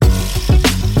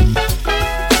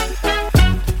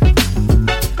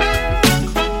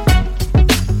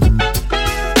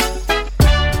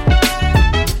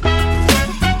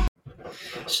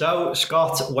So,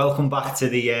 Scott, welcome back to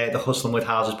the Hustling with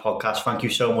Houses podcast. Thank you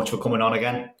so much for coming on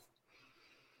again.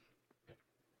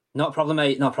 Not a problem,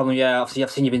 mate. Not a problem. Yeah, obviously,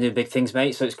 I've seen you've been doing big things,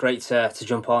 mate. So it's great to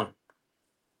jump on.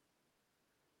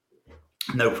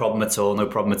 No problem at all. No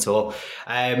problem at all.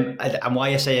 And why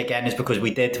I say again is because we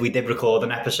did record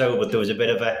an episode, but there was a bit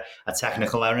of a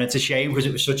technical error. And it's a shame because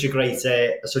it was such a great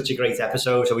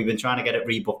episode. So we've been trying to get it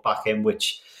rebooked back in,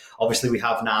 which obviously we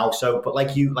have now. So, but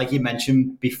like you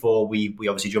mentioned before, we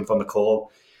obviously jumped on the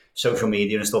call. Social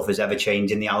media and stuff is ever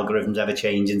changing. The algorithm's ever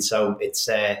changing. So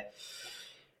it'd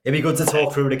be good to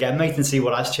talk through it again, mate, and see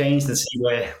what has changed and see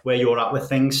where you're at with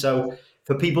things. So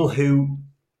for people who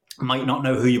might not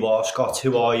know who you are, Scott,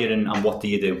 who are you and what do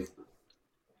you do?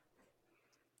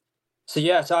 So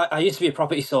I used to be a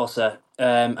property sourcer,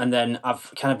 and then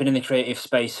I've kind of been in the creative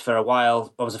space for a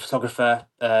while. I was a photographer.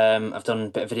 I've done a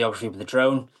bit of videography with the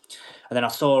drone, and then I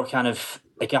saw kind of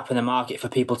a gap in the market for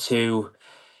people to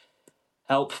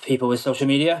help people with social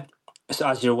media. So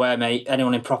as you're aware, mate,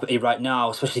 anyone in property right now,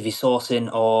 especially if you're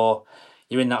sourcing or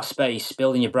you're in that space,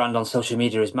 building your brand on social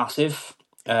media is massive.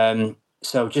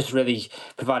 So just really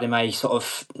providing my sort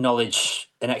of knowledge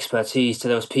and expertise to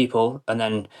those people, and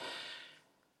then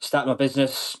start my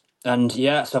business. And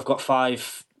so I've got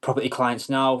 5 property clients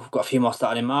now. I've got a few more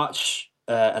starting in March,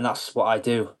 and that's what I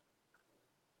do.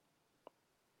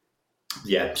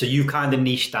 Yeah, so you've kind of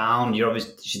niched down. You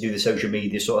obviously do the social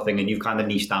media sort of thing, and you've kind of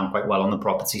niched down quite well on the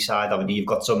property side. Haven't you? You've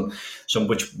got some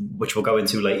which we'll go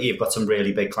into later. You've got some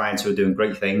really big clients who are doing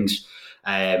great things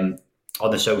on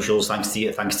the socials, thanks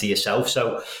to yourself.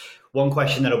 So, one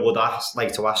question that I would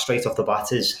like to ask straight off the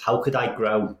bat is, how could I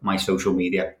grow my social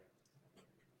media?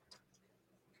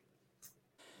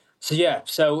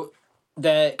 So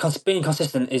being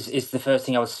consistent is the first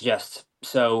thing I would suggest.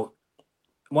 So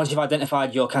once you've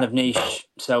identified your kind of niche,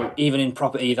 so even in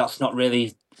property, that's not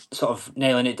really sort of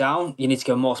nailing it down. You need to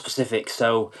go more specific.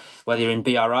 So whether you're in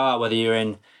BRR, whether you're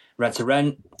in rent to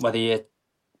rent, whether you're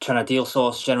trying to deal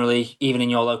source generally, even in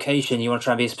your location, you want to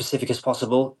try and be as specific as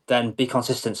possible, then be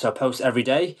consistent. So post every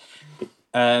day.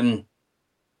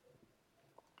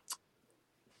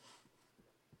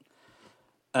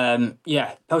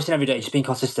 Posting every day, just being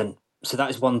consistent. So that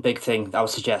is one big thing that I would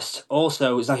suggest.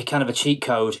 Also, it's like a kind of a cheat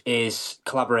code is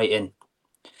collaborating.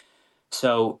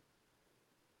 So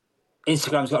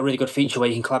Instagram's got a really good feature where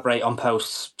you can collaborate on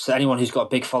posts. So anyone who's got a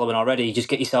big following already, just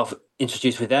get yourself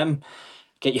introduced with them,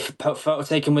 get your photo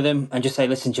taken with them, and just say,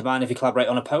 listen, do you mind if you collaborate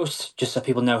on a post? Just so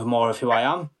people know more of who I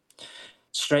am.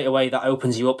 Straight away, that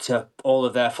opens you up to all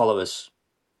of their followers.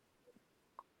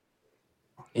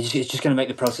 It's just going to make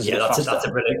the process a bit faster.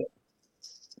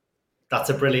 That's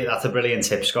a brilliant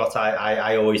tip, Scott.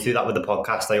 I always do that with the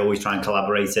podcast. I always try and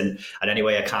collaborate, and any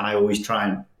way I can, I always try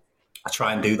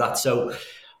and do that. So,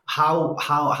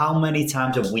 how many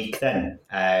times a week then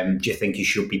do you think you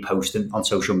should be posting on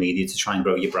social media to try and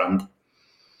grow your brand?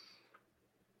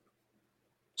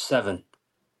 7.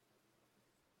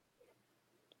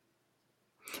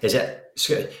 Is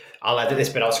it? I'll edit this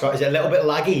bit out, Scott. Is it a little bit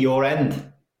laggy your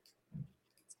end?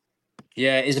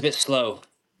 Yeah, it is a bit slow.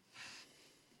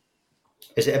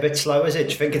 Is it a bit slow? Is it?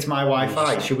 Do you think it's my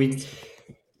Wi-Fi? Should we?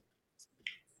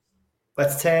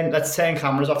 Let's turn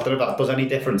cameras off. If that does any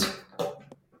difference.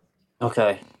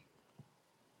 Okay.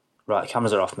 Right,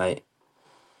 cameras are off, mate.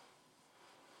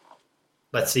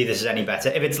 Let's see if this is any better.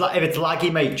 If it's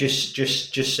laggy, mate, just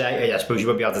say. I suppose you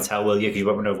won't be able to tell, will you? Because you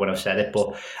won't know when I've said it.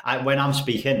 But when I'm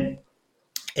speaking,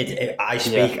 I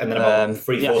speak, and then about 3-4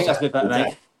 seconds. I think that's a bit better,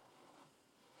 mate.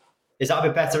 Is that a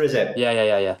bit better? Is it?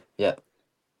 Yeah.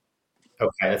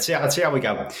 Okay, let's see how we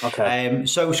go. Okay.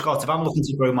 So Scott, if I'm looking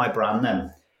to grow my brand,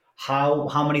 then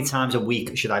how many times a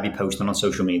week should I be posting on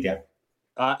social media?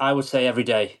 I would say every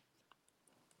day.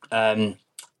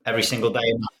 Every single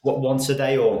day? Once a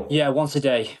day or? Yeah, once a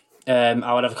day.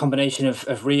 I would have a combination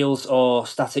of reels or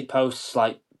static posts,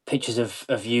 like pictures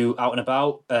of you out and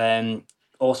about.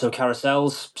 Also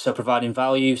carousels, so providing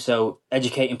value, so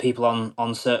educating people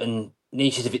on certain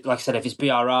niches. Like I said, if it's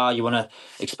BRR, you want to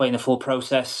explain the full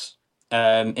process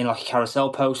in like a carousel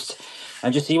post,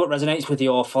 and just see what resonates with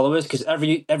your followers, because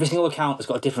every single account has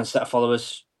got a different set of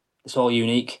followers. It's all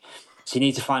unique, so you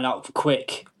need to find out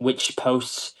quick which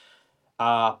posts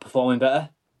are performing better.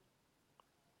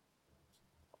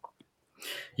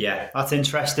 Yeah, that's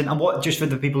interesting. And what, just for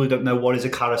the people who don't know, what is a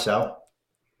carousel?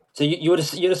 So you would have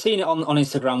seen it on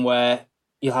Instagram, where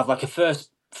you'll have like a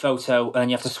first photo and then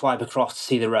you have to swipe across to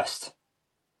see the rest.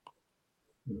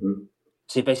 Mm-hmm.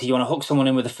 So basically you want to hook someone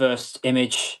in with the first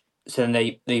image, so then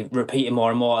they repeat it more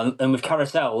and more. And with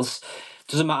carousels, it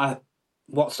doesn't matter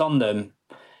what's on them,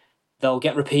 they'll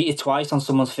get repeated twice on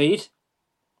someone's feed.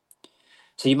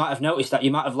 So you might have noticed that you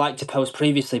might have liked a post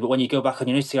previously, but when you go back on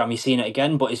your Instagram, you're seeing it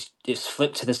again, but it's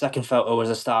flipped to the second photo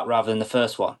as a start rather than the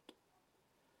first one.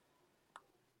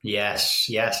 Yes,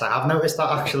 I have noticed that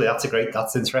actually.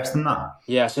 That's interesting. That.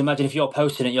 Yeah, so imagine if you're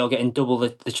posting it, you're getting double the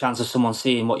chance of someone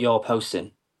seeing what you're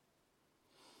posting.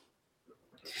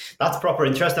 That's proper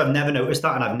interesting. I've never noticed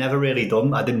that, and I've never really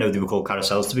done. I didn't know they were called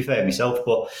carousels, to be fair myself,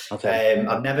 but Okay.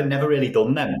 I've never really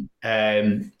done them.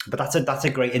 But that's a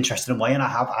great, interesting way, and I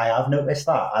have noticed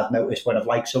that. I've noticed when I've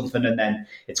liked something, and then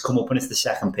it's come up and it's the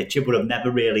second picture, but I've never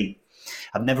really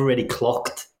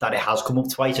clocked that it has come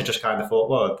up twice. I just kind of thought,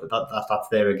 well, that's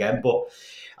there again. But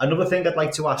another thing I'd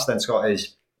like to ask then, Scott,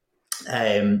 is.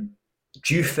 Do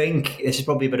you think this is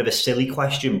probably a bit of a silly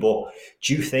question, but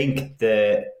do you think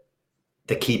the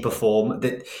key perform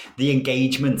that the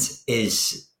engagement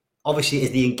is obviously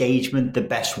is the engagement the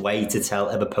best way to tell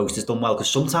if a post has done well? Because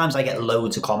sometimes I get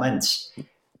loads of comments,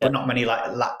 but not many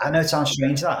I know it sounds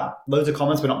strange that loads of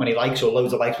comments but not many likes, or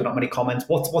loads of likes but not many comments.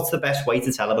 What's the best way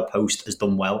to tell if a post has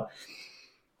done well?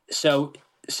 So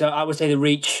I would say the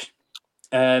reach,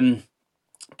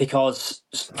 because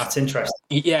That's interesting.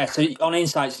 yeah. So on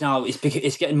Insights now,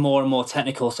 it's getting more and more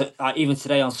technical. So even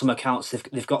today on some accounts,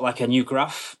 they've got like a new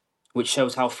graph which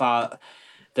shows how far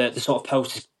the sort of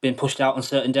post has been pushed out on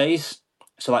certain days.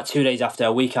 So like 2 days after,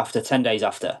 a week after, 10 days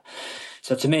after.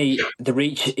 So to me, the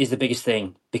reach is the biggest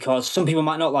thing, because some people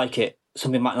might not like it,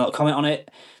 some people might not comment on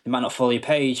it, they might not follow your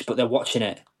page, but they're watching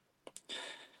it.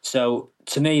 So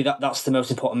to me, that's the most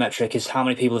important metric, is how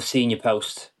many people have seen your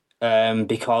post.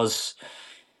 Because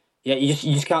yeah, you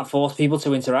just can't force people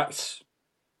to interact.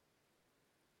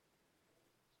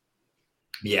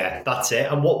 Yeah, that's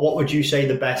it. And what would you say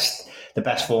the best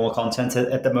form of content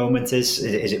at the moment is?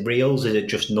 Is it reels? Is it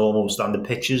just normal standard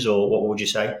pictures, or what would you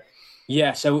say?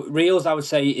 Yeah, so Reels, I would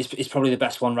say, is probably the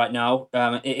best one right now.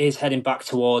 It is heading back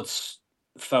towards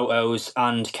photos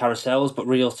and carousels, but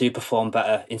Reels do perform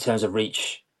better in terms of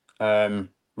reach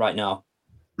right now.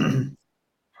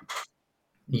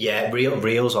 Yeah,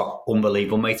 reels are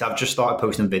unbelievable, mate. I've just started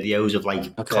posting videos of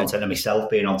like Okay. content of myself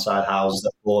being on side houses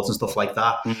at boards and stuff like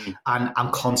that. Mm. And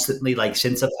I'm constantly like,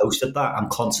 since I posted that, I'm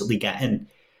constantly getting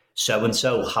so and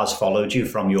so has followed you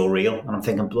from your reel, and I'm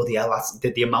thinking, bloody hell, that's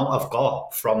the amount I've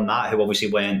got from that. Who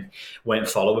obviously weren't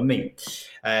following me,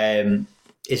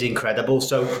 is incredible.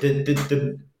 So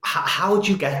how would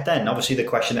you get then? Obviously, the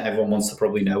question that everyone wants to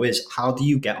probably know is, how do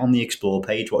you get on the explore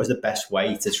page? What is the best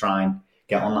way to try and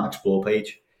get on that explore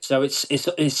page? So it's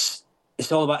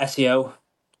all about SEO.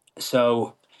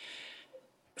 So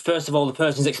first of all, the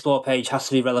person's explore page has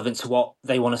to be relevant to what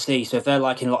they want to see. So if they're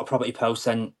liking a lot of property posts,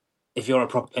 then if you're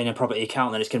in a property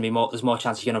account, then it's going to be more. There's more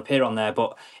chance you're going to appear on there.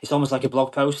 But it's almost like a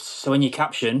blog post. So in your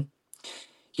caption,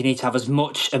 you need to have as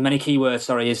many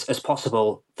keywords, as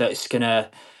possible that it's going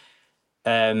to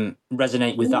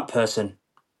resonate with that person.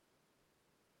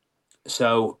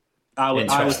 So I would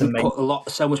Interesting, mate. put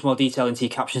so much more detail into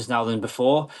your captions now than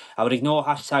before. I would ignore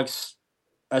hashtags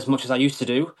as much as I used to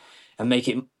do, and make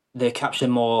the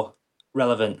caption more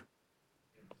relevant.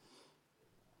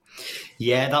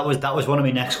 Yeah, that was one of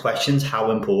my next questions.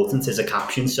 How important is a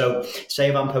caption? So, say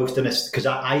if I'm posting this, because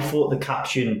I thought the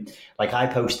caption, like I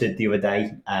posted the other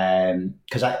day,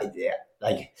 because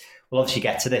we'll obviously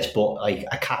get to this, but like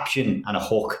a caption and a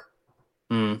hook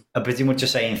are pretty much the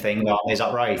same thing. Is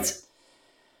that right?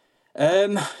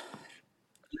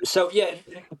 So yeah,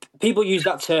 people use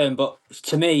that term, but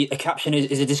to me, a caption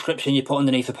is a description you put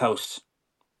underneath a post.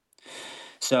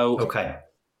 So, Okay.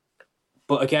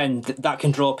 but again, that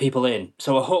can draw people in.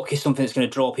 So a hook is something that's going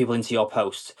to draw people into your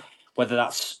post, whether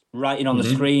that's writing on the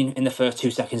screen in the first 2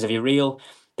 seconds of your reel,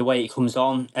 the way it comes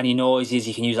on, any noises,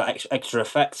 you can use that extra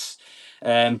effects.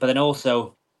 But then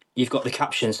also, you've got the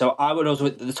caption. So I would also,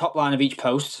 the top line of each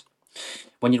post,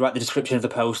 when you write the description of the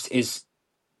post, is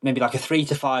maybe like a 3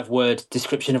 to 5 word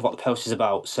description of what the post is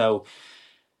about. So,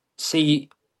 see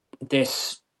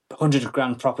this 100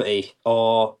 grand property,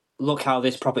 or look how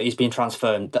this property is being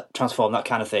transformed, that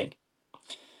kind of thing.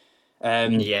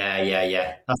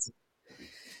 Yeah.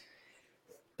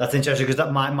 That's interesting, because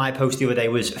that my post the other day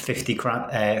was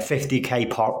 50k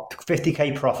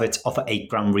profit off an 8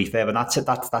 grand refurb, and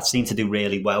that seemed to do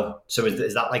really well. So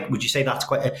is that like? Would you say that's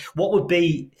quite? What would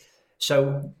be?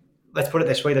 So let's put it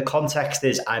this way: the context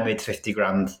is I made 50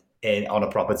 grand on a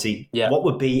property. Yeah. What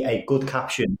would be a good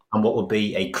caption, and what would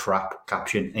be a crap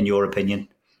caption in your opinion?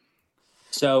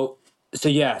 So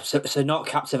not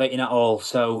captivating at all.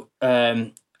 So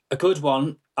a good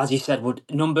one, as you said, would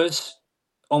numbers.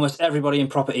 Almost everybody in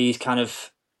property is kind of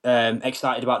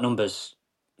excited about numbers.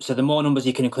 So the more numbers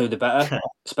you can include, the better,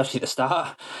 especially at the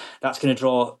start. That's going to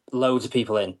draw loads of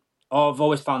people in. I've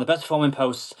always found the best performing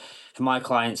posts for my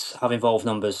clients have involved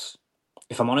numbers.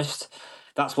 If I'm honest,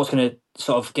 that's what's going to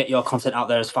sort of get your content out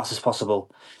there as fast as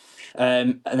possible.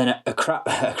 And then a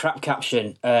crap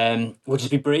caption would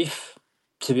just be brief.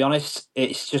 To be honest,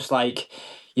 it's just like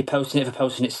you're posting it for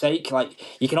posting its sake. Like,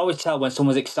 you can always tell when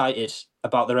someone's excited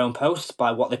about their own post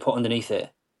by what they put underneath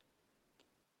it.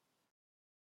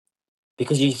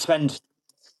 Because you spend...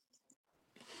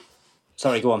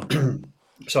 Sorry, go on.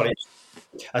 Sorry.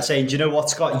 I say, do you know what,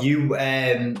 Scott? You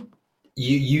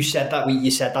said that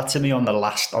you said that to me on the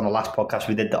last podcast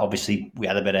we did. That obviously we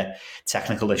had a bit of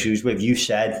technical issues with. You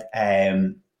said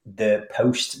the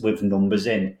posts with numbers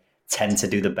in tend to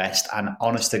do the best, and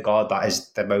honest to God, that is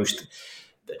the most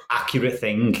accurate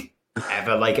thing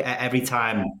ever. Like every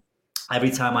time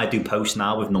I do posts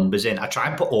now with numbers in, I try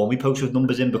and put all my posts with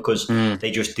numbers in because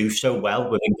they just do so well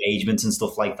with engagements and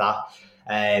stuff like that.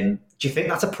 Do you think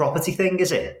that's a property thing?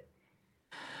 Is it?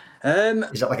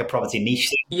 Is that like a property niche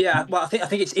thing? Yeah, well, I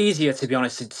think it's easier, to be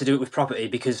honest, to do it with property,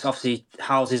 because obviously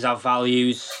houses have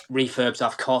values, refurbs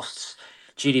have costs,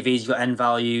 GDVs, you've got end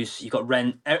values, you've got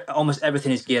rent. Almost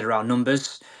everything is geared around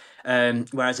numbers.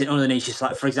 Whereas in other niches,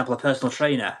 like for example, a personal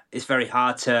trainer, it's very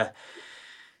hard to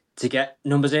get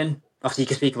numbers in. Obviously, you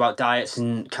can speak about diets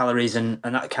and calories and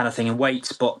that kind of thing and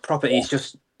weights, but property is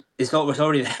just it's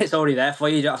already there for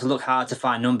you. You don't have to look hard to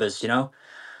find numbers, you know.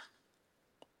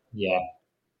 Yeah.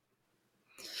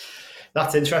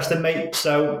 That's interesting, mate.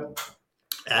 So,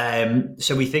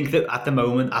 so we think that at the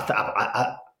moment,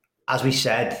 as we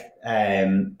said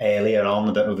earlier on,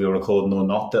 I don't know if we were recording or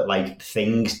not, that like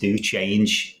things do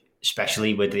change,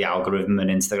 especially with the algorithm and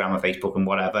Instagram and Facebook and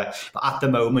whatever. But at the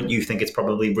moment, you think it's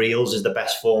probably Reels is the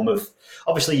best form of.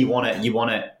 Obviously, you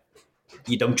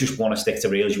don't just want to stick to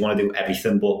Reels. You want to do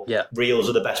everything, but yeah, Reels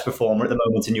are the best performer at the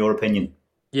moment, in your opinion.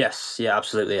 Yes. Yeah.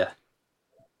 Absolutely. Yeah.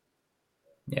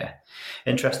 Yeah.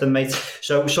 Interesting, mate.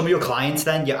 So some of your clients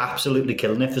then, you're absolutely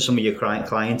killing it for some of your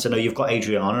clients. I know you've got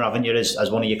Adriana, haven't you,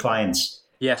 as one of your clients?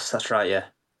 Yes, that's right, yeah.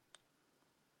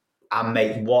 And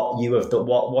mate, what you have done,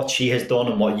 what she has done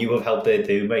and what you have helped her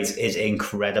do, mate, is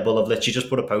incredible. I've literally just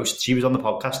put a post. She was on the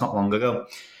podcast not long ago,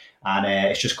 and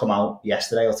it's just come out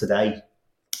yesterday or today.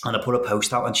 And I put a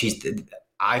post out, and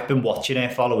I've been watching her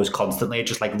followers constantly,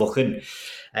 just like looking.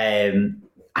 And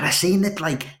I seen that,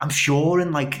 like, I'm sure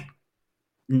in like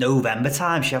November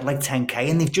time she had like 10k,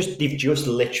 and they've just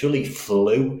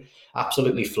literally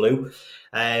absolutely flew.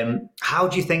 How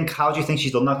do you think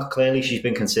she's done that? Clearly she's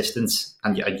been consistent,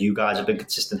 and you guys have been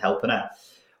consistent helping her.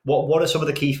 What are some of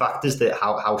the key factors that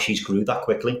how she's grew that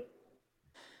quickly?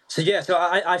 So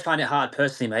I find it hard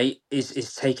personally, mate,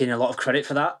 is taking a lot of credit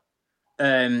for that,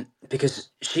 because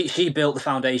she built the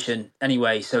foundation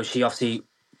anyway. So she obviously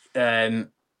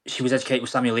she was educated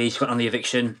with Samuel Lee. She went on the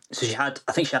eviction. So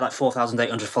I think she had like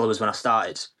 4,800 followers when I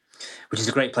started, which is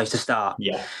a great place to start.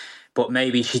 Yeah. But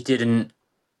maybe she didn't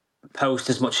post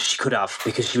as much as she could have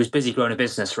because she was busy growing a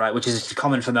business, right? Which is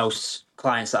common for most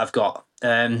clients that I've got.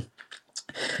 But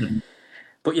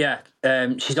yeah,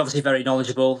 she's obviously very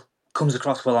knowledgeable, comes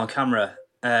across well on camera.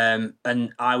 And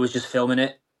I was just filming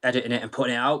it, editing it and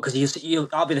putting it out, because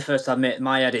I'll be the first to admit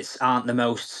my edits aren't the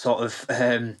most sort of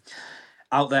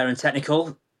out there and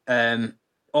technical.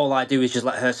 All I do is just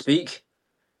let her speak.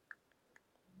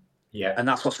 Yeah. And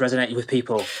that's what's resonated with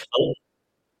people.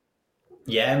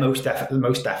 Yeah, most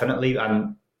definitely.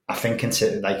 And I think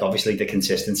like obviously the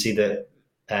consistency that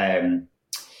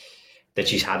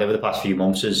she's had over the past few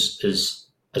months has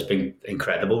been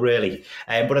incredible, really.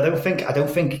 But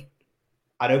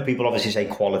I know people obviously say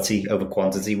quality over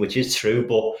quantity, which is true,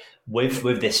 but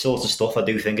with this sort of stuff, I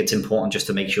do think it's important just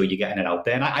to make sure you're getting it out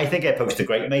there. And I think your posts are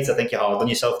great, mate. I think you're hard on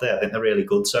yourself there. I think they're really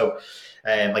good. So,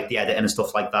 like the editing and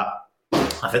stuff like that,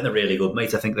 I think they're really good,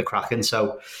 mate. I think they're cracking.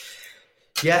 So,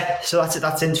 yeah, so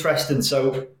that's interesting.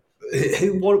 So,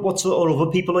 what sort of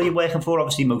other people are you working for?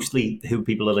 Obviously, mostly who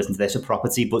people are listening to this are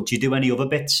property, but do you do any other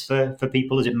bits for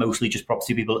people? Is it mostly just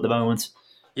property people at the moment?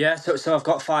 Yeah, so I've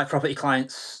got 5 property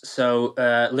clients. So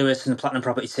Lewis and the Platinum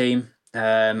Property team,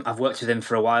 I've worked with him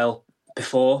for a while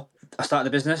before I started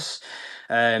the business.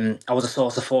 I was a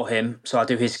sourcer for him, so I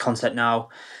do his content now.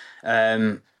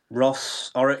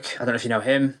 Ross Oric, I don't know if you know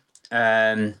him.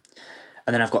 And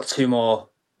then I've got 2 more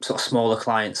sort of smaller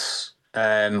clients,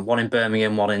 one in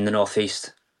Birmingham, one in the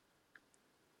Northeast.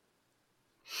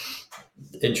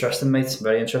 Interesting, mate.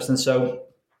 Very interesting. So,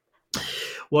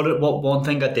 what one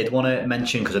thing I did want to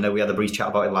mention, because I know we had a brief chat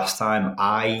about it last time,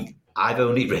 I've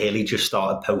only really just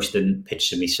started posting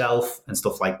pictures of myself and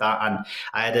stuff like that. And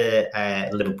I had a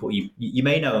Liverpool, you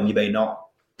may know him, you may not,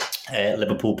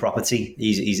 Liverpool Property.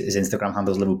 His Instagram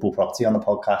handles Liverpool Property on the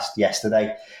podcast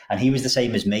yesterday, and he was the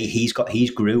same as me. He's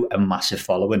grew a massive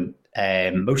following,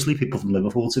 mostly people from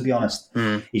Liverpool, to be honest.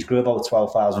 He's grew about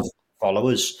 12,000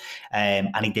 followers,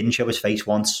 and he didn't show his face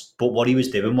once. But what he was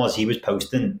doing was he was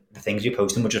posting the things he was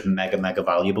posting were just mega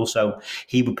valuable. So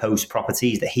he would post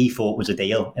properties that he thought was a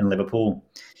deal in Liverpool,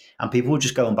 and people would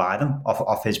just go and buy them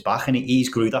off his back. And he's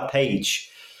grew that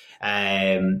page.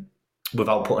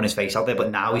 Without putting his face out there,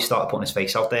 but now he started putting his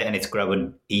face out there and it's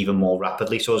growing even more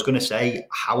rapidly. So I was going to say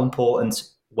how important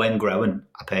when growing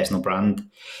a personal brand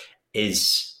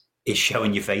is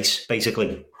showing your face,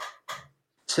 basically.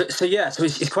 So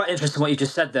it's quite interesting what you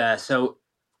just said there. So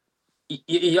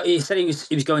you said he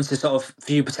was going to sort of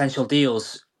view potential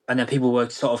deals, and then people were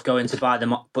sort of going to buy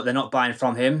them, but they're not buying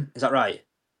from him. Is that right?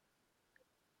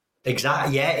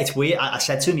 Exactly. Yeah, it's weird. I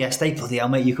said to him yesterday, bloody hell,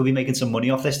 mate, you could be making some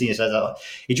money off this. And he says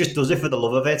he just does it for the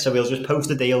love of it. So he'll just post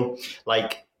a deal,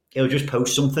 like he'll just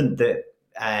post something that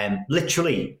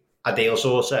literally a deal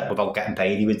sourcer without getting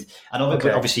paid. He would, and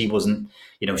obviously he wasn't,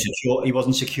 secure. He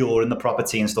wasn't secure in the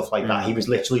property and stuff like that. He was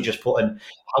literally just putting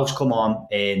house come on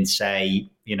in, say,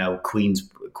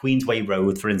 Queensway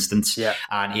Road, for instance. Yeah.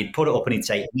 And he'd put it up and he'd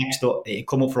say next door, it'd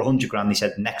come up for 100 grand. He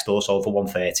said next door sold for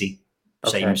 130.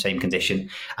 Same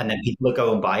condition, and then people will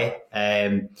go and buy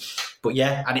it. But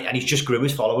yeah, and he's just grew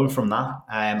his following from that.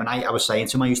 And I was saying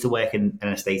to him, I used to work in an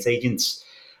estate agents,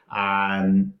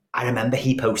 and I remember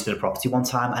he posted a property one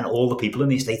time, and all the people in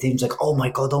the estate agents like, oh my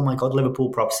god, Liverpool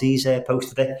Properties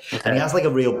posted it, and he has like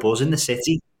a real buzz in the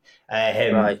city.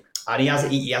 Right. And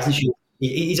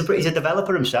he's a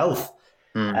developer himself.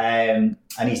 And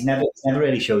he's never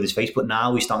really showed his face, but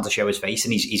now he's starting to show his face,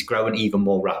 and he's growing even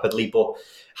more rapidly. But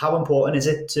how important is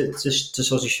it to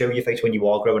sort of show your face when you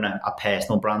are growing a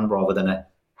personal brand rather than a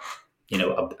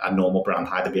normal brand,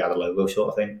 hide the behind the logo sort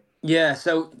of thing? Yeah.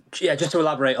 So just to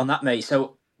elaborate on that, mate.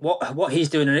 So what he's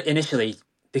doing initially,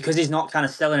 because he's not kind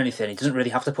of selling anything, he doesn't really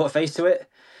have to put a face to it.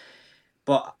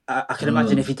 But I can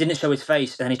imagine if he didn't show his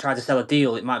face and he tried to sell a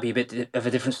deal, it might be a bit of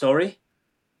a different story.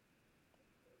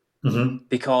 Mm-hmm.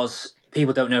 Because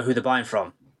people don't know who they're buying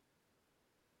from.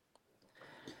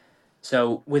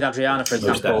 So with Adriana, for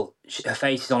example, her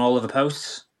face is on all of the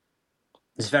posts.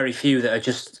 There's very few that are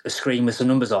just a screen with some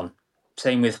numbers on.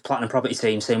 Same with Platinum Property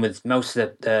Team, same with most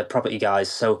of the property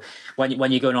guys. So when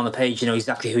you're going on the page, you know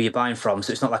exactly who you're buying from.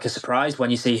 So it's not like a surprise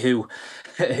when you see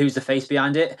who's the face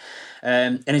behind it.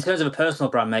 And in terms of a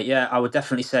personal brand, mate, yeah, I would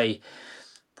definitely say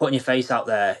putting your face out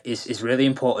there is really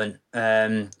important.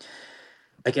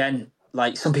 Again,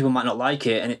 like some people might not like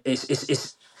it, and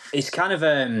it's kind of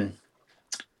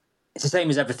it's the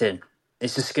same as everything.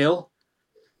 It's a skill.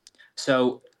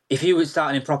 So if you were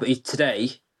starting in property today,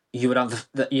 you would have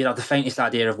the faintest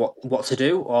idea of what to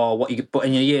do or but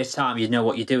in a year's time you'd know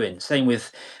what you're doing. Same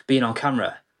with being on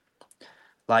camera.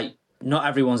 Like not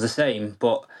everyone's the same,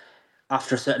 but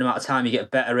after a certain amount of time you get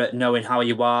better at knowing how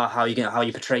you are, how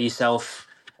you portray yourself,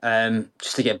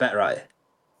 just to get better at it.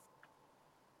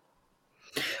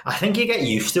 I think you get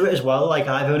used to it as well. Like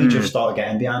I've only just started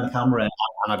getting behind the camera,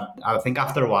 and I think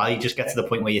after a while you just get to the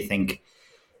point where you think,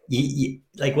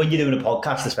 like when you're doing a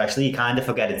podcast, especially, you kind of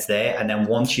forget it's there, and then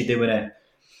once you're doing it,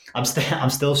 I'm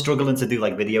still struggling to do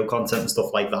like video content and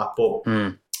stuff like that, but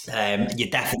you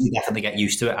definitely get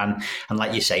used to it, and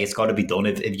like you say, it's got to be done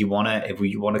if you want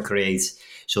to create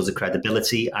sort of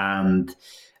credibility and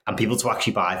people to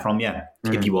actually buy from you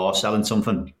if you are selling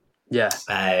something. Yeah.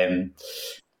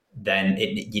 Then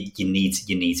you need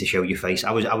to show your face.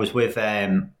 I was with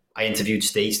I interviewed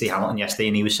Steve Hamilton yesterday,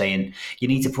 and he was saying you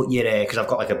need to put your because I've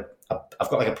got like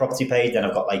a property page, and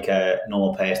I've got like a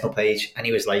normal personal page, and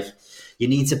he was like, you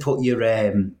need to put your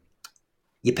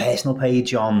personal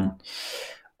page on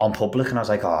public, and I was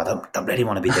like, oh, I don't really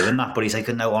want to be doing that, but he's like,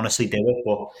 no, honestly, do it.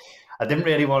 But I didn't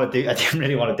really want to do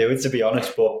it, to be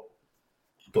honest.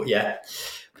 But yeah,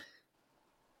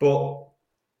 but.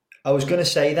 I was going to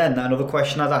say then, another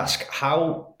question I'd ask,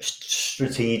 how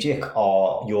strategic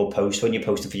are your posts when you're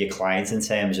posting for your clients in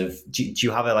terms of, do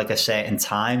you have a certain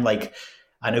time? Like,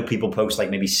 I know people post like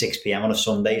maybe 6 p.m. on a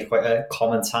Sunday. It's quite a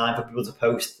common time for people to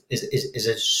post. Is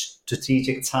a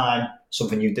strategic time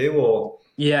something you do, or?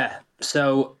 Yeah.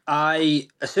 So as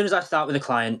soon as I start with a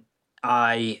client,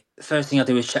 first thing I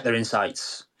do is check their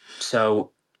insights. So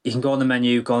you can go on the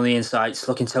menu, go on the insights,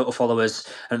 look in total followers,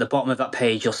 and at the bottom of that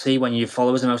page, you'll see when your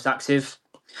followers are most active.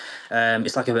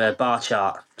 It's like a bar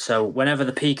chart. So whenever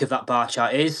the peak of that bar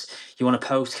chart is, you want to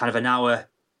post kind of an hour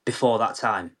before that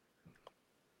time.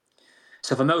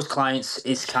 So for most clients,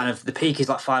 it's kind of the peak is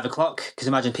like 5 o'clock, because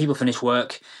imagine people finish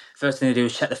work, first thing they do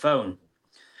is check the phone.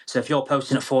 So if you're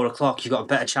posting at 4 o'clock, you've got a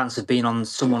better chance of being on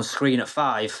someone's screen at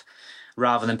 5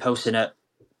 rather than posting at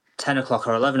 10 o'clock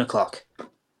or 11 o'clock.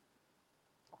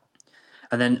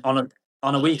 And then on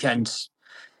a weekend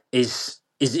is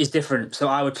different. So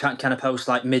I would kind of post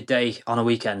like midday on a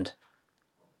weekend.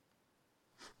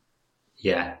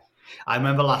 Yeah. I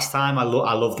remember last time I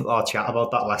loved our chat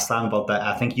about that last time about that.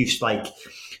 I think you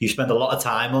spend a lot of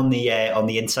time on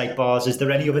the insight bars. Is there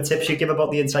any other tips you give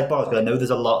about the insight bars? Because I know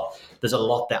there's a lot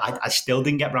that I still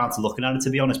didn't get around to looking at it, to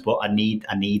be honest, but I need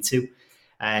to.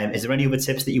 Is there any other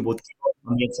tips that you would give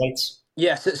on the insights?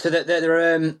 Yeah, so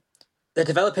they're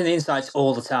developing the insights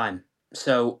all the time.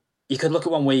 So you could look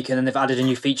at one week and then they've added a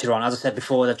new feature on. As I said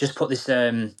before, they've just put this.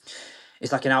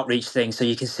 It's like an outreach thing, so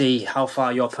you can see how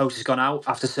far your post has gone out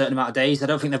after a certain amount of days. I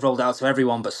don't think they've rolled it out to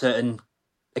everyone, but certain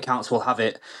accounts will have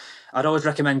it. I'd always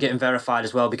recommend getting verified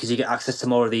as well because you get access to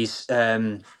more of these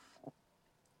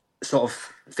sort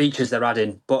of features they're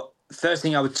adding. But first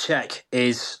thing I would check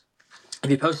is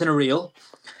if you're posting a reel,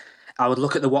 I would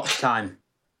look at the watch time.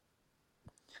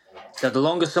 So the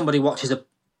longer somebody watches a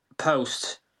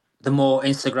post, the more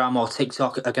Instagram or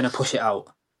TikTok are going to push it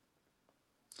out.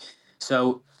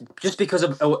 So just because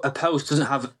a post doesn't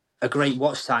have a great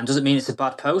watch time doesn't mean it's a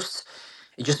bad post.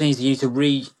 It just means you need to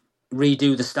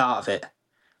redo the start of it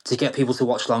to get people to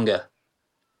watch longer.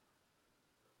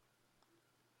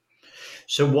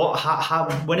 So how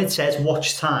when it says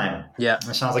watch time, yeah,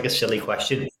 that sounds like a silly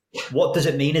question. What does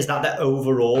it mean? Is that the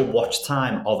overall watch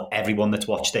time of everyone that's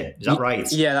watched it? Is that right?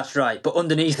 Yeah, that's right. But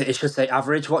underneath it should say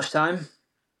average watch time.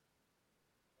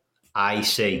 I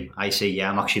see. Yeah,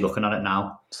 I'm actually looking at it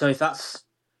now. So if that's...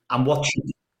 And what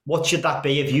should that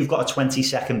be if you've got a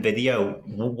 20-second video?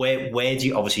 Where do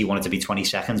you... Obviously, you want it to be 20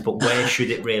 seconds, but where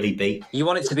should it really be? You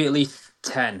want it to be at least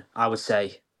 10, I would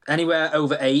say. Anywhere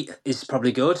over 8 is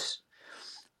probably good.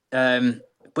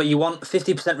 But you want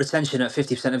 50% retention at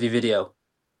 50% of your video.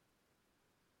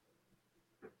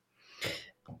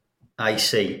 I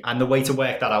see. And the way to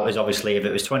work that out is obviously if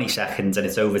it was 20 seconds and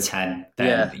it's over 10,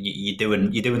 then you're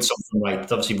doing something right.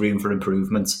 There's obviously room for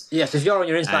improvement. Yeah, so if you're on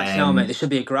your Insights now, mate, there should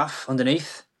be a graph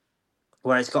underneath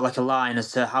where it's got like a line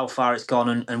as to how far it's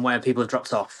gone and where people have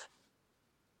dropped off.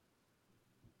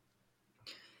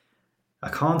 I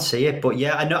can't see it, but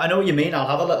yeah, I know what you mean. I'll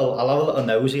have a little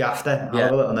nosy after. I'll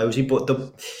have a little nosy, but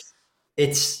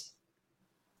it's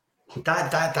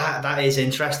that is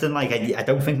interesting. Like I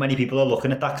don't think many people are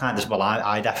looking at that kind of. Well,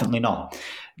 I definitely not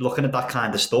looking at that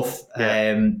kind of stuff.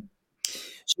 Yeah.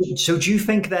 So do you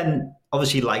think then?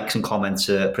 Obviously, likes and comments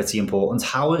are pretty important.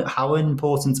 How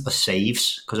important are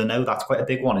saves? Because I know that's quite a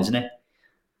big one, isn't it?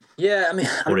 Yeah, I mean,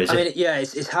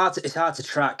 it's hard to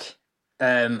track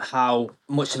how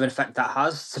much of an effect that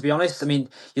has. To be honest, I mean,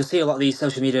 you'll see a lot of these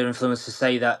social media influencers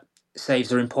say that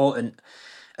saves are important,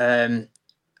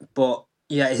 but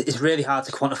yeah, it's really hard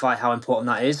to quantify how important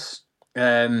that is.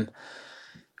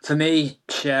 For me,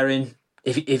 sharing,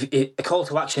 if a call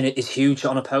to action is huge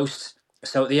on a post.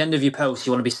 So at the end of your post,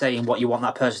 you want to be saying what you want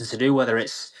that person to do, whether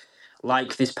it's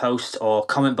like this post or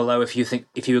comment below if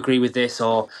you agree with this,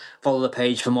 or follow the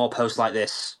page for more posts like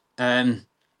this. But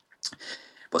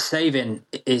saving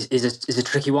is a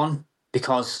tricky one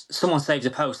because someone saves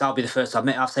a post. I'll be the first to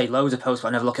admit I've saved loads of posts, but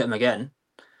I never look at them again.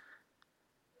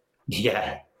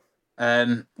 Yeah.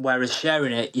 Whereas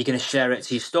sharing it, you're going to share it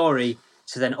to your story,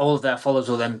 so then all of their followers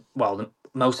will then, well,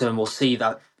 most of them will see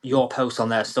that your post on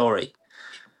their story.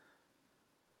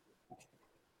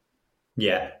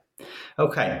 Yeah.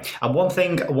 Okay. And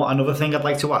another thing I'd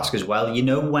like to ask as well,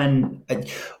 when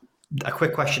a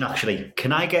quick question actually,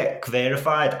 can I get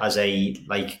verified as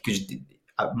because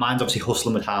mine's obviously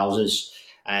Hustling with Houses.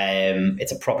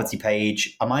 It's a property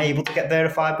page. Am I able to get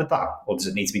verified with that? Or does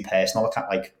it need to be personal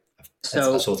account,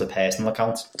 a sort of personal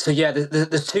account? So yeah,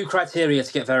 there's 2 criteria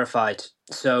to get verified.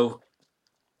 So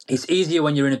it's easier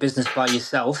when you're in a business by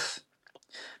yourself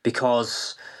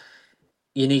because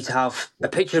you need to have a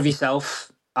picture of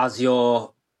yourself as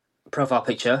your profile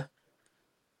picture.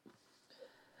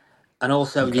 And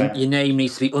also your name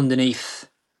needs to be underneath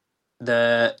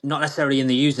not necessarily in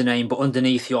the username, but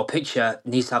underneath your picture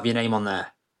needs to have your name on there.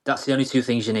 That's the only 2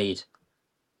 things you need.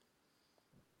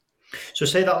 So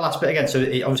say that last bit again. So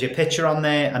obviously a picture on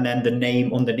there and then the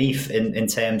name underneath in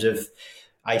terms of,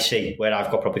 I see, where I've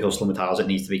got Property Hustling with Houses, it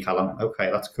needs to be Callum. Okay,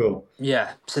 that's cool.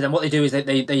 Yeah. So then what they do is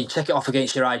they check it off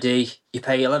against your ID. You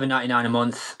pay $11.99 a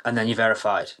month and then you're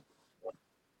verified.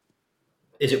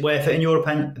 Is it worth it in your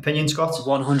opinion, Scott?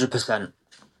 100%.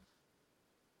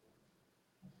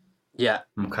 Yeah.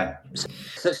 Okay.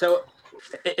 So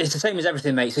it's the same as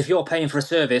everything, mate. So if you're paying for a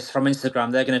service from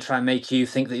Instagram, they're going to try and make you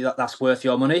think that that's worth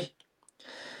your money.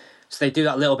 So they do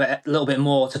that little bit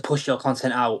more to push your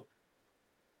content out.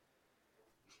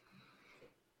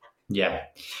 Yeah.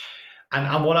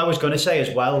 And what I was going to say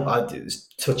as well, I was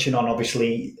touching on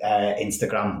obviously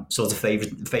Instagram sort of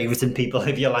favoriting people,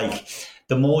 if you like.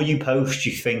 The more you post,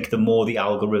 you think the more the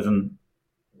algorithm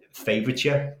favorites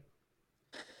you.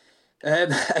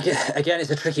 Again,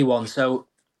 it's a tricky one. So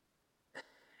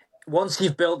once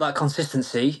you've built that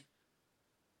consistency,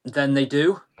 then they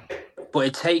do. But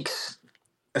it takes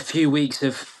a few weeks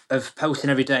of posting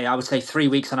every day. I would say 3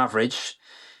 weeks on average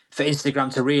for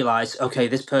Instagram to realise, okay,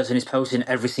 this person is posting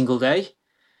every single day.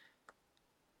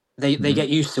 They get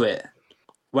used to it.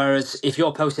 Whereas if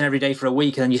you're posting every day for a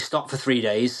week and then you stop for 3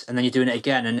 days and then you're doing it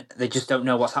again and they just don't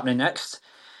know what's happening next.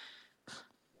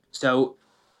 So,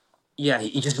 yeah,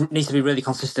 you just need to be really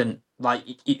consistent. Like,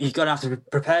 you've got to have to be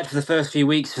prepared for the first few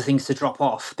weeks for things to drop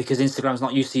off because Instagram's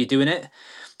not used to you doing it.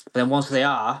 But then once they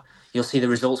are, you'll see the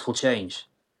results will change.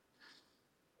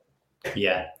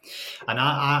 Yeah. And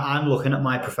I'm looking at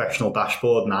my professional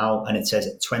dashboard now and it says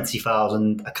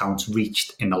 20,000 accounts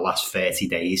reached in the last 30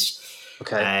 days.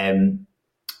 Okay.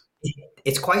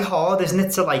 It's quite hard, isn't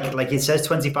it? To like it says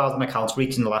 20,000 accounts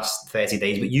reached in the last 30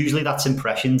 days, but usually that's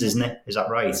impressions, isn't it? Is that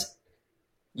right?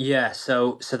 Yeah.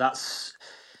 So that's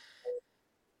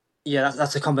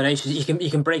a combination.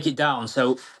 You can break it down.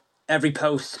 So every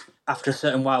post after a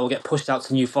certain while will get pushed out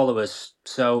to new followers.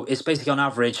 So it's basically on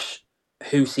average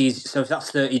who sees. So if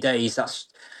that's 30 days, that's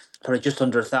probably just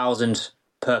under 1,000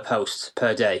 per post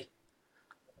per day.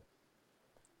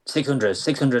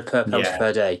 600 per post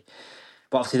per day.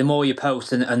 But obviously, the more you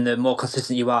post and the more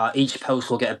consistent you are, each post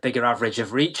will get a bigger average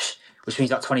of reach, which means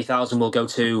that 20,000 will go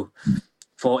to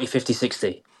 40, 50,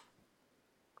 60.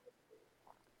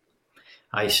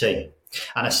 I see.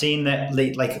 And I've seen that,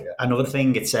 like, another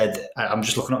thing, it said, I'm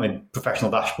just looking at my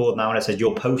professional dashboard now, and it said,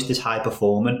 your post is high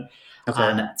performing. Okay.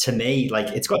 And to me, like,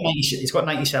 it's got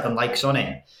 97 likes on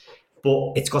it,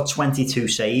 but it's got 22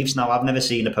 saves. Now, I've never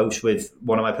seen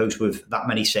one of my posts with that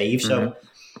many saves, so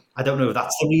I don't know if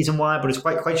that's the reason why, but it's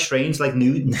quite strange. Like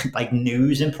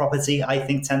news in property, I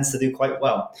think tends to do quite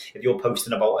well. If you're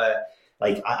posting about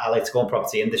I like to go on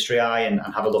Property Industry Eye and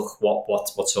have a look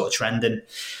what's sort of trending.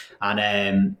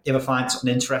 And if I find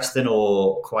something interesting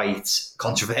or quite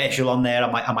controversial on there,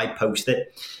 I might post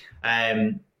it.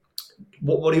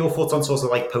 What are your thoughts on sort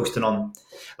of like posting on?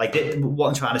 Like, what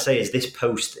I'm trying to say is this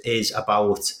post is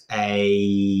about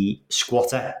a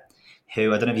squatter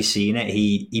who, I don't know if you've seen it,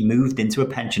 he moved into a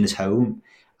pensioner's home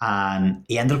and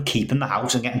he ended up keeping the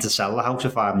house and getting to sell the house for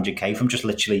 500k from just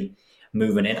literally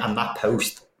moving in. And that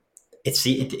post, it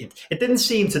didn't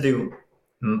seem to do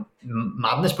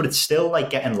madness, but it's still like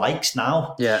getting likes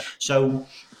now. Yeah. So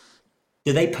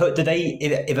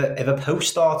if a post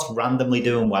starts randomly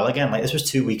doing well again, like this was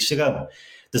 2 weeks ago,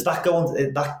 does that go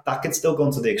on? That could still go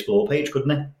onto the explore page,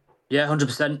 couldn't it? Yeah,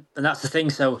 100%. And that's the thing.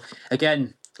 So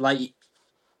again, like,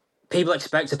 people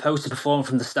expect a post to perform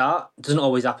from the start. It doesn't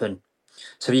always happen.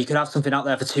 So you could have something out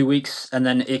there for 2 weeks and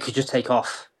then it could just take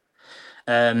off.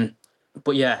 But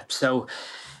yeah, so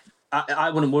I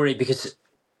wouldn't worry because,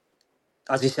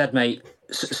 as you said, mate,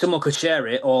 someone could share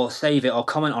it or save it or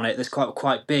comment on it that's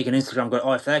quite big, and Instagram go,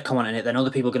 oh, if they're commenting it, then other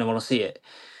people are going to want to see it.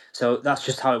 So that's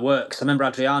just how it works. I remember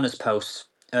Adriana's post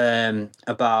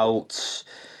about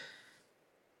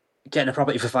getting a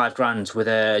property for $5,000 with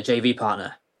a JV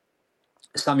partner.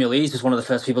 Samuel Eads was one of the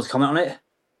first people to comment on it.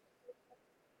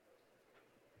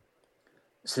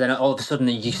 So then all of a sudden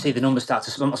you see the numbers start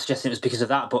to... I'm not suggesting it was because of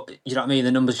that, but you know what I mean?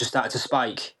 The numbers just started to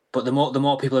spike. But the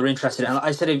more people are interested... And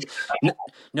I said,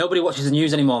 nobody watches the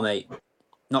news anymore, mate.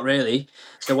 Not really.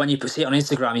 So when you see it on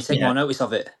Instagram, you take more notice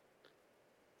of it.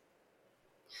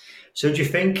 So do you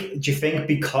think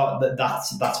because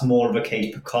that's more of a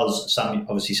case because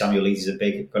Samuel Eads is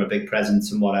got a big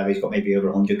presence and whatever, he's got maybe over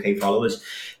 100k followers.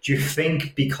 Do you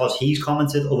think because he's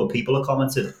commented, other people have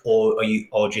commented, or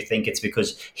do you think it's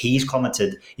because he's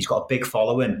commented, he's got a big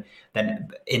following, then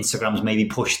Instagram's maybe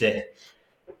pushed it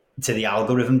to the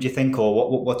algorithm? Do you think,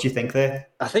 or what do you think there?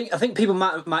 I think people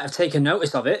might have taken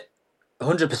notice of it.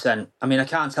 100%. I mean, I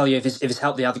can't tell you if it's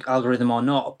helped the algorithm or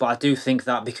not, but I do think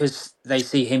that because they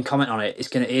see him comment on it,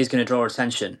 it is going to draw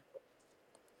attention.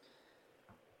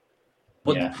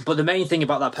 But the main thing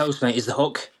about that post, mate, is the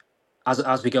hook.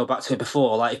 As we go back to it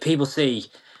before, like, if people see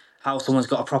how someone's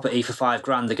got a property for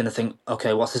 $5,000, they're going to think,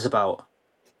 okay, what's this about?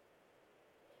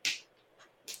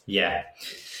 Yeah.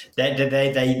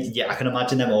 They I can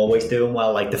imagine them always doing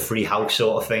well, like the free house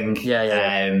sort of thing.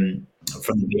 Yeah.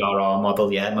 From the VRR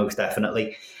model, yeah, most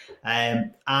definitely.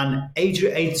 And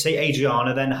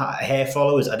Adriana, then her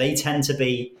followers, they tend to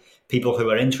be people who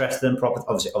are interested in property,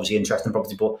 obviously interested in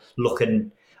property, but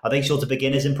looking. are they sort of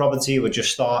beginners in property who are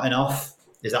just starting off?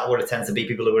 Is that what it tends to be,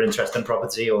 people who are interested in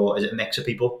property, or is it a mix of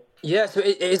people? Yeah, so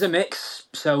it is a mix.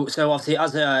 So obviously,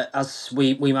 as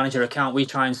we manage her account, we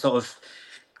try and sort of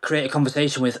create a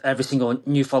conversation with every single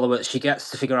new follower that she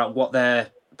gets to figure out what their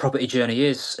property journey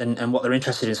is and what they're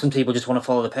interested in. Some people just want to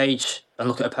follow the page and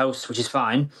look at a post, which is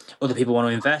fine. Other people want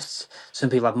to invest.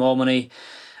 Some people have more money.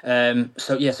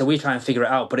 So we try and figure it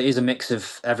out, but it is a mix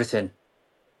of everything.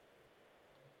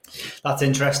 That's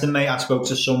interesting, mate. I spoke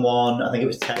to someone, I think it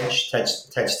was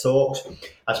Tej Talks.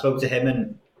 I spoke to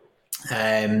him,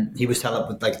 and he was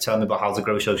telling me about how to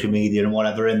grow social media and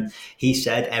whatever. And he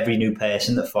said every new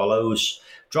person that follows,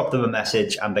 drop them a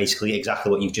message and basically exactly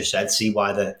what you've just said, see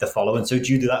why they're following. So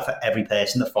do you do that for every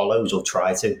person that follows, or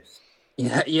try to?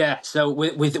 Yeah. So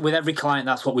with every client,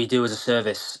 that's what we do as a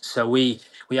service. So we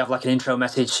have like an intro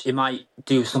message. It might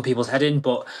do some people's head in,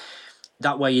 but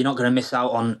that way you're not going to miss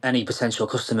out on any potential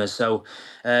customers. So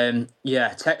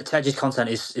Tej's content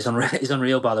is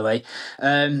unreal, by the way.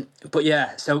 But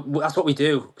yeah, so that's what we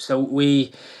do. So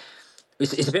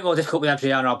it's a bit more difficult with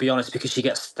Adriana, I'll be honest, because she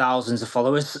gets thousands of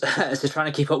followers. So trying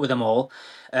to keep up with them all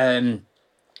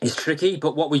is tricky.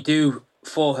 But what we do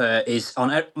for her is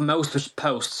on most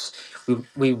posts,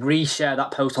 we reshare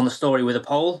that post on the story with a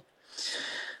poll.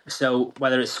 So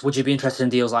whether it's, would you be interested in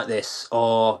deals like this,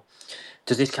 or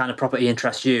does this kind of property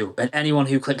interest you? And anyone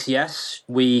who clicks yes,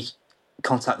 we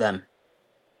contact them.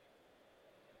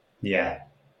 Yeah.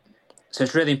 So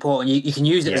it's really important. You can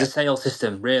use it as a sales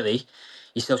system, really,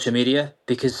 your social media,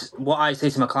 because what I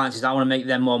say to my clients is I want to make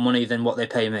them more money than what they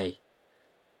pay me.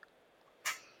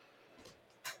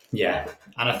 Yeah,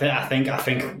 and I think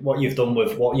what you've done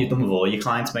with all your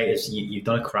clients, mate, is you've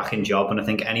done a cracking job. And I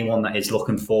think anyone that is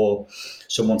looking for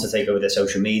someone to take over their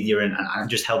social media and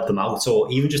just help them out, or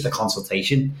even just a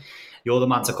consultation, you're the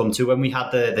man to come to. When we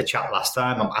had the chat last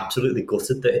time, I'm absolutely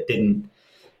gutted that it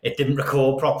didn't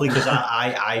record properly, because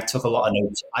I took a lot of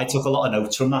notes. I took a lot of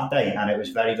notes from that day, and it was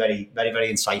very, very, very, very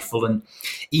insightful. And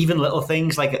even little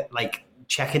things like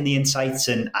checking the insights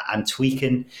and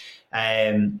tweaking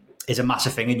is a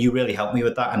massive thing, and you really helped me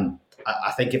with that. And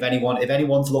I think if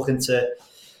anyone's looking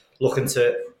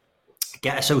to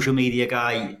get a social media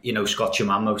guy, Scott's your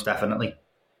man, most definitely.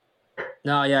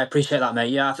 No, yeah, I appreciate that,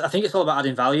 mate. Yeah, I think it's all about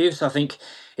adding value. So I think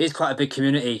it is quite a big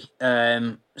community.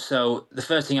 So the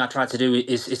first thing I try to do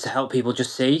is to help people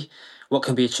just see what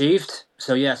can be achieved.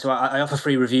 So yeah, so I offer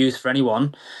free reviews for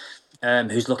anyone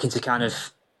who's looking to kind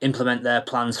of implement their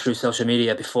plans through social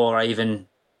media before I even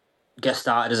get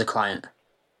started as a client.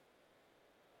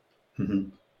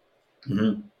 Mm-hmm.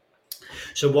 Mm-hmm.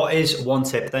 So what is one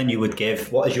tip then you would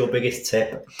give? What is your biggest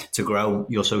tip to grow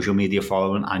your social media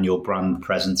following and your brand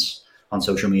presence on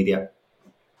social media?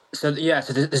 So yeah,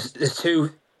 so there's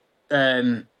two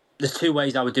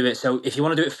ways I would do it. So if you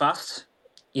want to do it fast,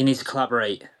 you need to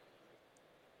collaborate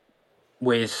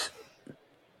with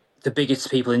the biggest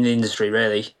people in the industry,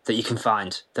 really, that you can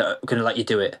find that are going to let you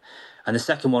do it. And the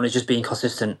second one is just being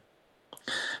consistent.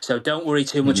 So don't worry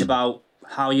too much about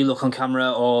how you look on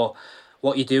camera or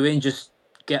what you're doing. Just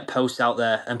get posts out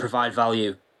there and provide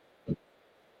value.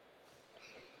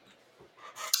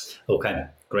 Okay,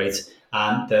 great.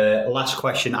 And the last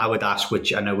question I would ask,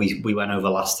 which I know we went over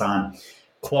last time,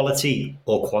 quality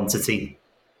or quantity?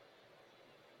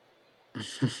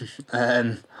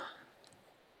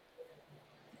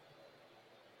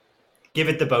 Give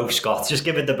it the both, Scott. Just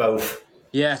give it the both.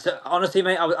 Yeah, so honestly,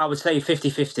 mate, I would say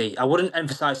 50-50. I wouldn't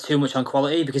emphasize too much on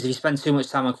quality, because if you spend too much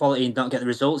time on quality and don't get the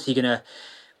results, you're going to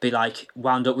be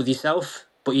wound up with yourself.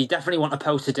 But you definitely want a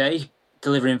post a day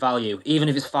delivering value, even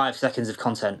if it's 5 seconds of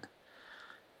content.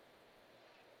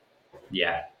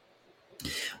 Yeah.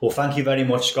 Well, thank you very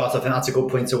much, Scott. I think that's a good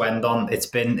point to end on. It's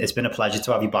been a pleasure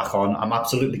to have you back on. I'm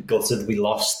absolutely gutted we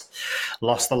lost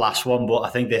the last one, but I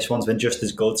think this one's been just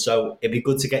as good. So it'd be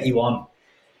good to get you on,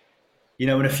 in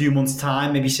a few months'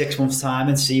 time, maybe 6 months' time,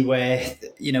 and see where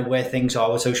things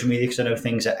are with social media, because I know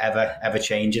things are ever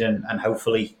changing, and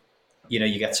hopefully,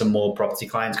 you get some more property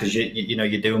clients, because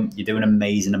you're doing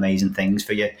amazing things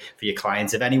for your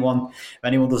clients. If anyone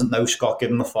doesn't know Scott,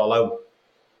 give him a follow.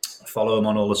 Follow him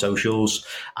on all the socials,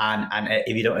 and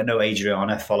if you don't know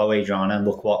Adriana, follow Adriana and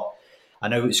look what. I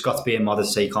know Scott's being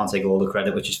modest, so you can't take all the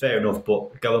credit, which is fair enough,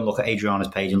 but go and look at Adriana's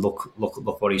page and look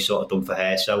what he's sort of done for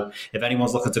her. So if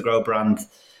anyone's looking to grow a brand,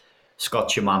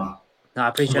 Scott's your man. No, I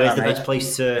appreciate Where's that, the best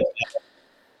place to...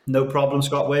 No problem,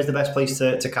 Scott. Where's the best place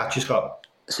to catch you, Scott?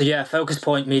 So yeah, Focus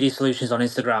Point Media Solutions on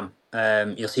Instagram.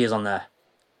 You'll see us on there.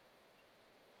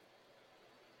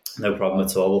 No problem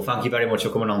at all. Well, thank you very much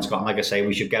for coming on, Scott. And like I say,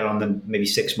 we should get on them maybe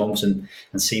 6 months and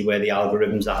see where the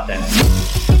algorithm's at then.